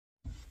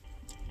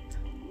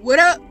What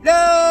up, though?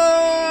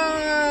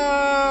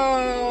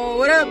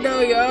 What up, though,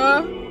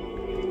 y'all?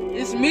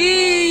 It's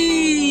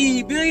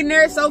me,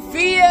 Billionaire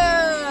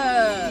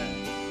Sophia.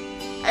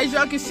 As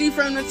y'all can see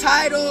from the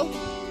title,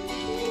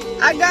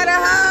 I got a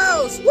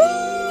house.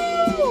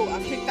 Woo!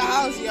 I picked the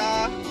house,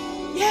 y'all.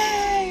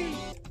 Yay!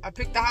 I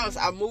picked the house.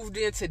 I moved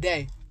in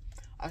today.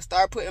 I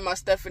started putting my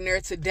stuff in there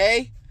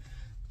today.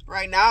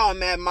 Right now,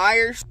 I'm at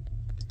Myers,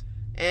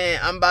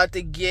 and I'm about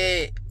to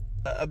get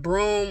a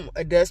broom,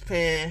 a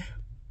dustpan,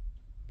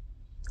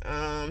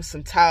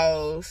 some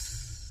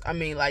towels. I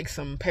mean, like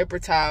some paper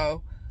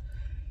towel,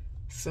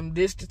 some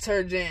dish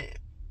detergent,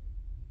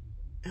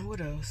 and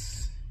what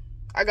else?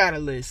 I got a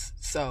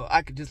list, so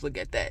I could just look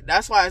at that.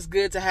 That's why it's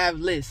good to have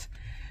lists.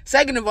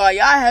 Second of all,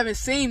 y'all haven't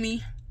seen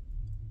me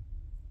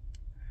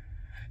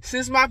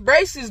since my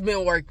brace has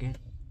been working.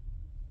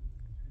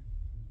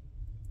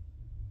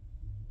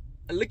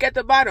 Look at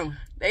the bottom.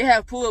 They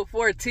have pulled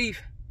 4 teeth.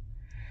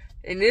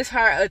 And this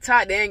part up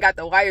top, they ain't got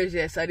the wires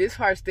yet, so this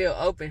part's still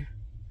open.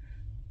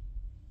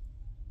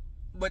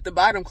 But the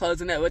bottom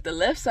closing up. With the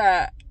left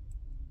side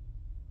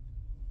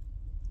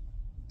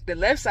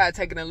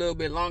taking a little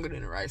bit longer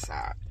than the right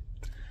side.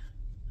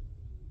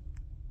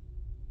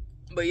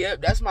 But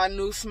yep, that's my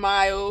new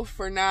smile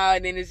for now.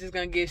 And then it's just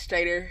gonna get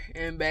straighter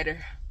and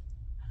better.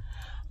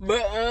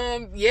 But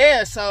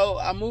yeah, so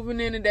I'm moving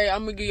in today.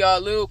 I'm gonna give y'all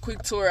a little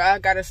quick tour. I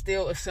gotta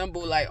still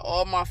assemble like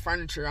all my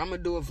furniture. I'm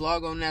gonna do a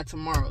vlog on that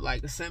tomorrow,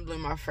 like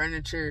assembling my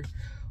furniture.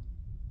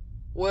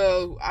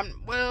 Well, I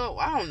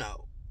don't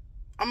know.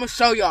 I'm gonna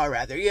show y'all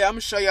rather. Yeah, I'm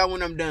gonna show y'all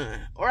when I'm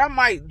done. Or I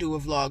might do a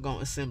vlog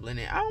on assembling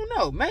it. I don't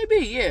know. Maybe,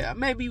 yeah.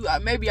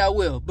 Maybe I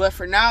will. But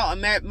for now,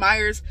 I'm at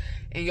Myers,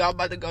 and y'all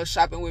about to go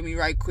shopping with me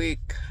right quick.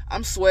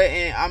 I'm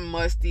sweating. I'm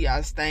musty.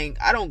 I stink.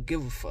 I don't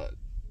give a fuck.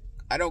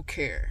 I don't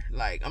care.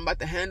 Like, I'm about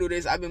to handle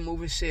this. I've been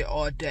moving shit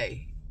all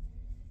day.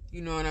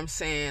 You know what I'm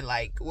saying?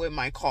 Like, with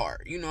my car.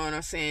 You know what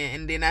I'm saying?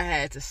 And then I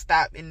had to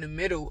stop in the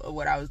middle of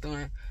what I was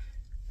doing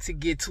to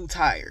get 2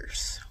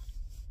 tires.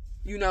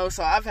 You know,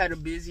 so I've had a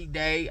busy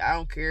day. I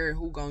don't care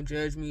who gonna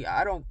judge me.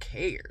 I don't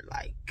care.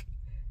 Like,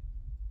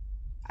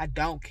 I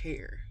don't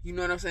care. You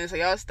know what I'm saying? So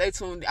y'all stay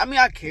tuned. I mean,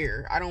 I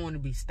care. I don't want to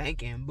be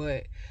stinking,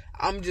 but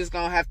I'm just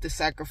gonna have to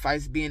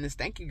sacrifice being a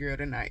stanky girl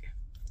tonight.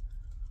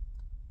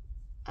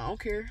 I don't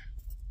care.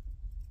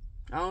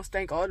 I don't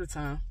stink all the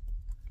time.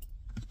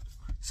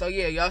 So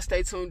yeah, y'all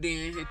stay tuned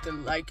in. Hit the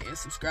like and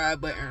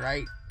subscribe button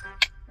right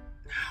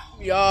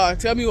now. Y'all,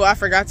 tell me why I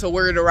forgot to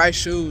wear the right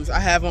shoes. I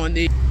have on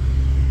these.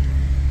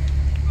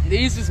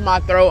 These is my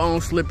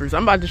throw-on slippers.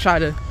 I'm about to try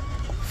to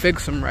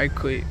fix them right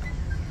quick.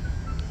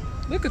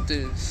 Look at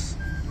this.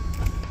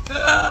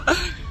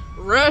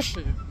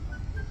 Russian.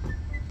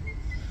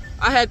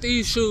 I had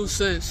these shoes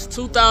since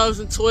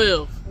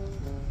 2012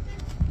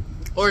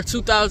 or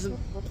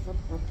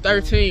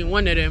 2013,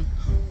 one of them.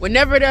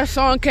 Whenever that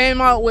song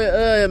came out with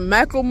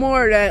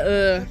Macklemore,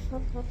 that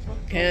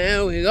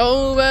can we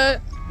go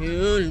back in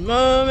the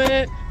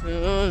moment,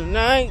 in the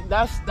night?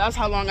 That's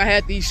how long I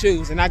had these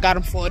shoes, and I got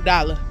them for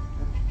 $1.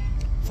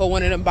 For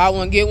one of them buy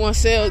one get one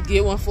sale,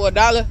 get one for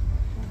 $1.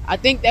 I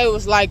think they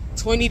was like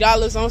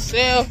 $20 on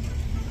sale.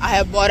 I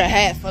had bought a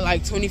hat for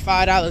like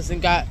 $25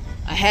 and got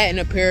a hat and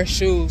a pair of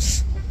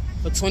shoes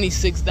for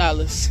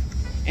 $26.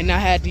 And I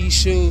had these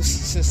shoes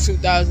since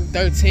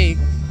 2013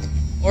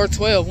 or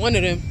 12, one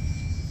of them.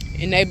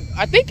 And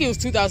I think it was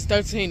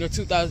 2013 or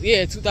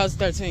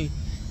 2013.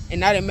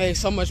 And I done made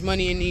so much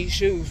money in these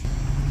shoes.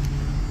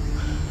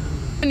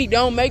 Money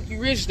don't make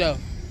you rich though.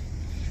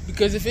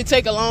 Because if it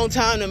take a long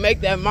time to make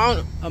that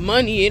amount of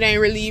money, it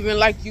ain't really even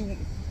like you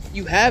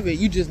have it.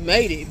 You just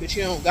made it, but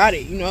you don't got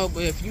it, you know.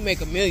 But if you make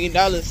 $1 million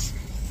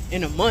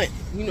in a month,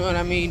 you know what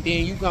I mean,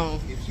 then you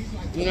gon',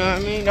 you know what I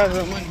mean? That's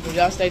real money. But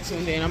y'all stay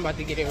tuned in. I'm about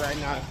to get it right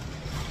now.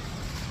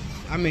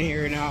 I'm in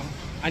here now.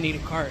 I need a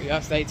cart. Y'all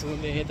stay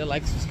tuned in. Hit the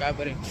like, subscribe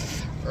button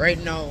right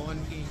now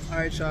on the.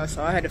 Alright, y'all.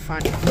 So I had to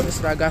find it. This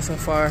is what I got so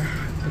far.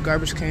 A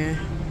garbage can,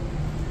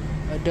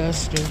 a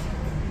duster.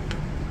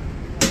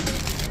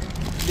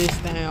 This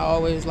thing, I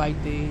always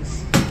like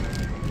these.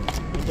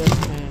 A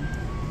dustpan.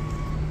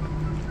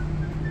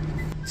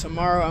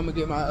 Tomorrow I'm gonna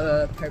get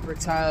my paper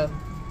towel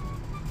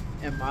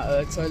and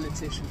my toilet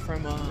tissue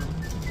from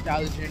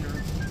Dollar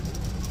General.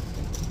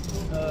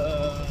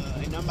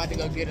 And I'm about to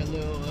go get a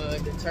little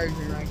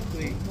detergent right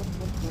quick.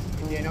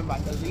 And then I'm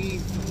about to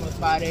leave from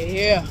up out of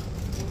here.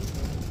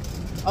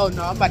 Oh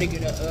no, I'm about to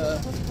get a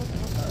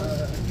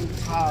new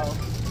towel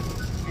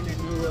and a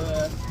new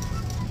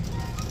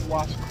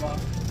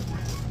washcloth.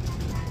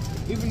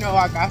 Even though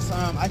I got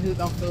some, I just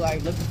don't feel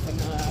like looking for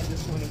none. I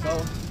just want to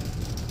go,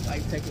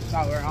 like, take a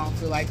shower. I don't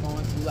feel like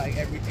going through, like,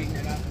 everything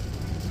that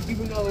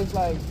even though it's,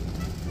 like,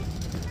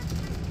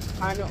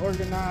 kind of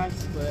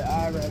organized, but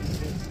I'd rather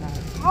just not.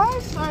 Hi,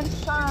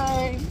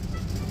 sunshine.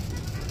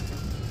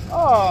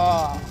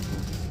 Oh.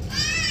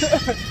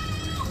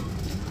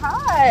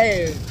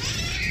 Hi.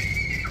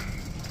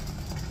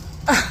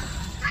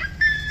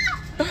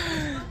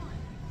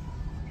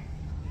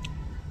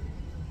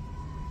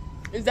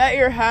 Is that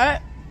your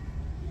hat?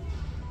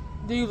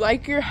 Do you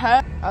like your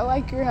hat? I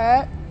like your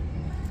hat.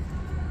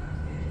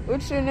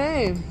 What's your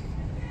name?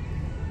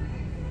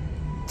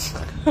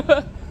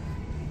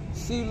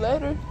 See you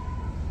later.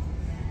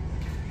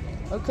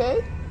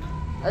 Okay?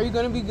 Are you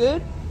gonna be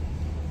good?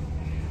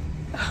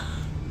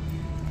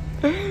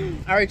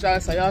 Alright, y'all,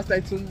 so y'all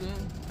stay tuned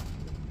in.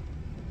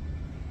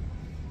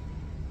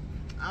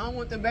 I don't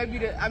want the baby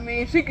to, I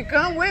mean, she could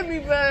come with me,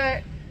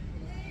 but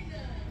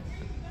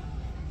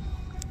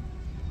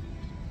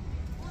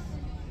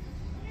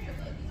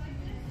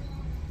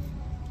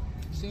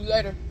see you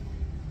later.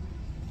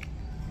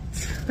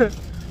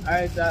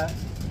 Alright, so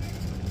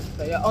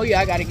yeah, oh yeah,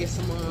 I gotta get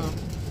some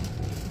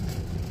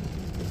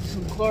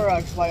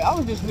Clorox. Like, I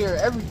was just near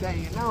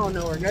everything, and I don't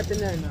know where nothing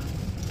there now.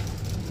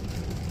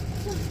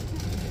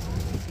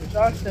 But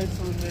y'all stay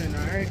tuned in,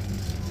 alright?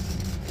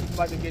 I'm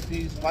about to get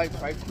these wipes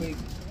right quick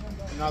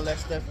and all that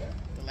stuff.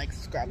 The like,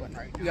 subscribe button,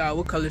 right? Y'all,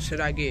 what color should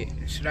I get?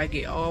 Should I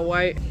get all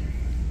white?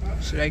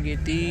 Should I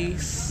get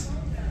these?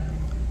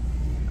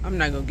 I'm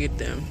not gonna get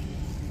them.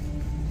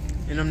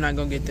 And I'm not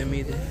gonna get them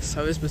either.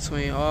 So it's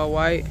between all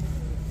white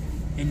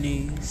and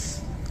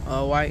these.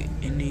 All white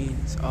and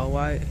these. All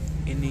white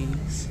and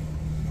these.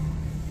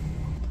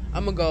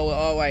 I'm gonna go with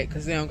all white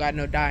because they don't got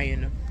no dye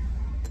in them.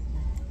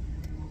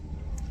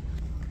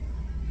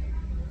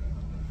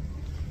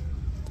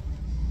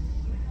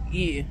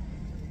 Yeah.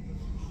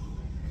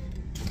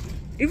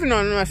 Even though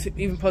I'm not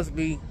even supposed to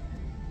be,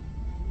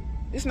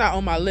 it's not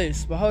on my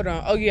list. But hold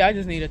on. Oh yeah, I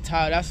just need a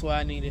towel. That's why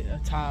I needed a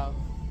towel.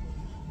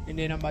 And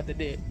then I'm about to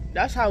do it.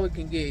 That's how it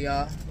can get,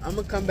 y'all. I'm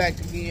gonna come back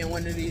again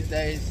one of these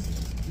days,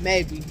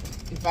 maybe.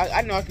 If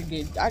I know I can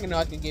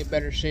get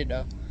better shit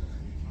though.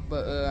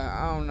 But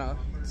I don't know.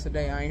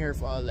 Today I ain't here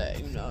for all that.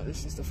 You know,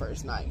 this is the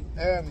first night.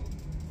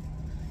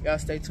 Y'all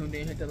stay tuned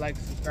in. Hit the like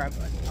and subscribe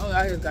button. Oh,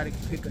 I just gotta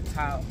pick a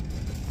towel.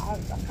 I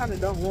kind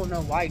of don't want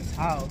no white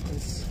towel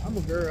because I'm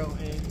a girl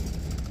and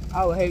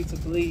I would hate to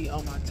bleed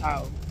on my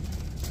towel.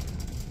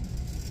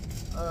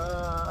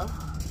 I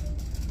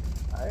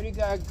already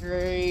got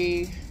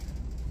gray.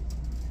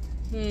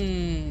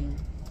 I'm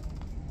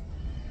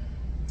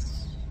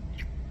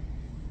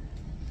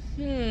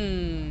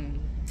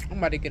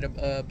about to get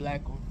a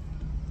black one.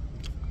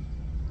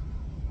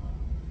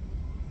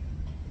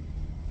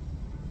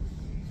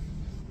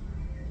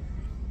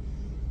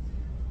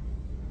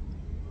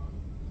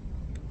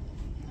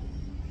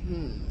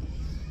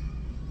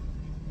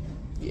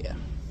 Yeah.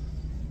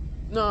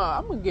 No,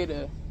 I'm gonna get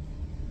a.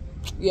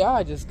 Yeah,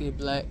 I just get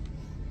black.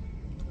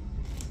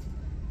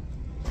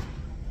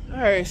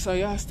 Alright, so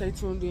y'all stay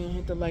tuned in,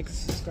 hit the like and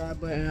subscribe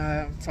button.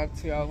 I'll talk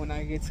to y'all when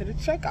I get to the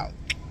checkout.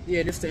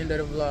 Yeah, this is the end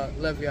of the vlog.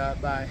 Love y'all.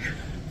 Bye.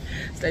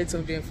 Stay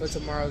tuned in for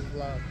tomorrow's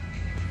vlog.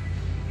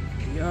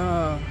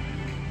 Y'all,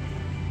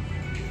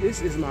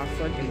 this is my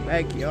fucking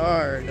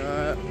backyard,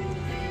 dog.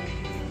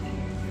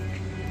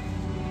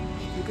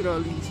 Look at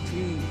all these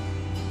trees.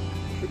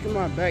 Look at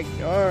my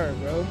backyard,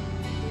 bro.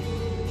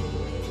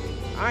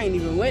 I ain't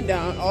even went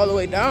down all the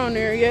way down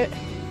there yet.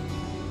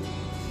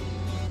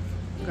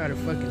 Got a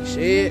fucking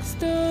shed.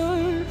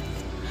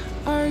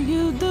 Are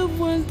you the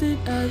one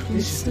that I've been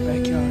This is the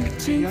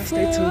backyard. Y'all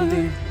stay tuned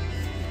in.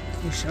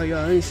 Let me show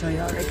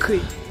y'all that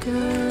quick.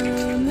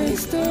 Girl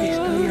next door,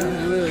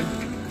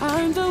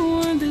 I'm the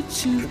one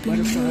that you've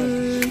been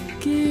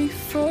looking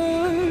for.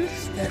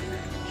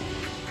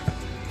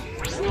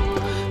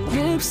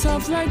 Lips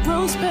soft like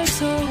rose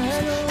petals.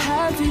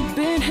 Have you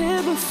been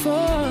here before?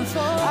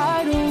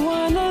 I don't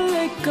wanna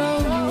let go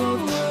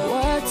of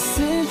what's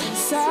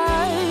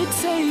inside.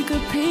 Take a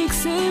peek,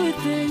 see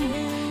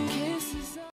within.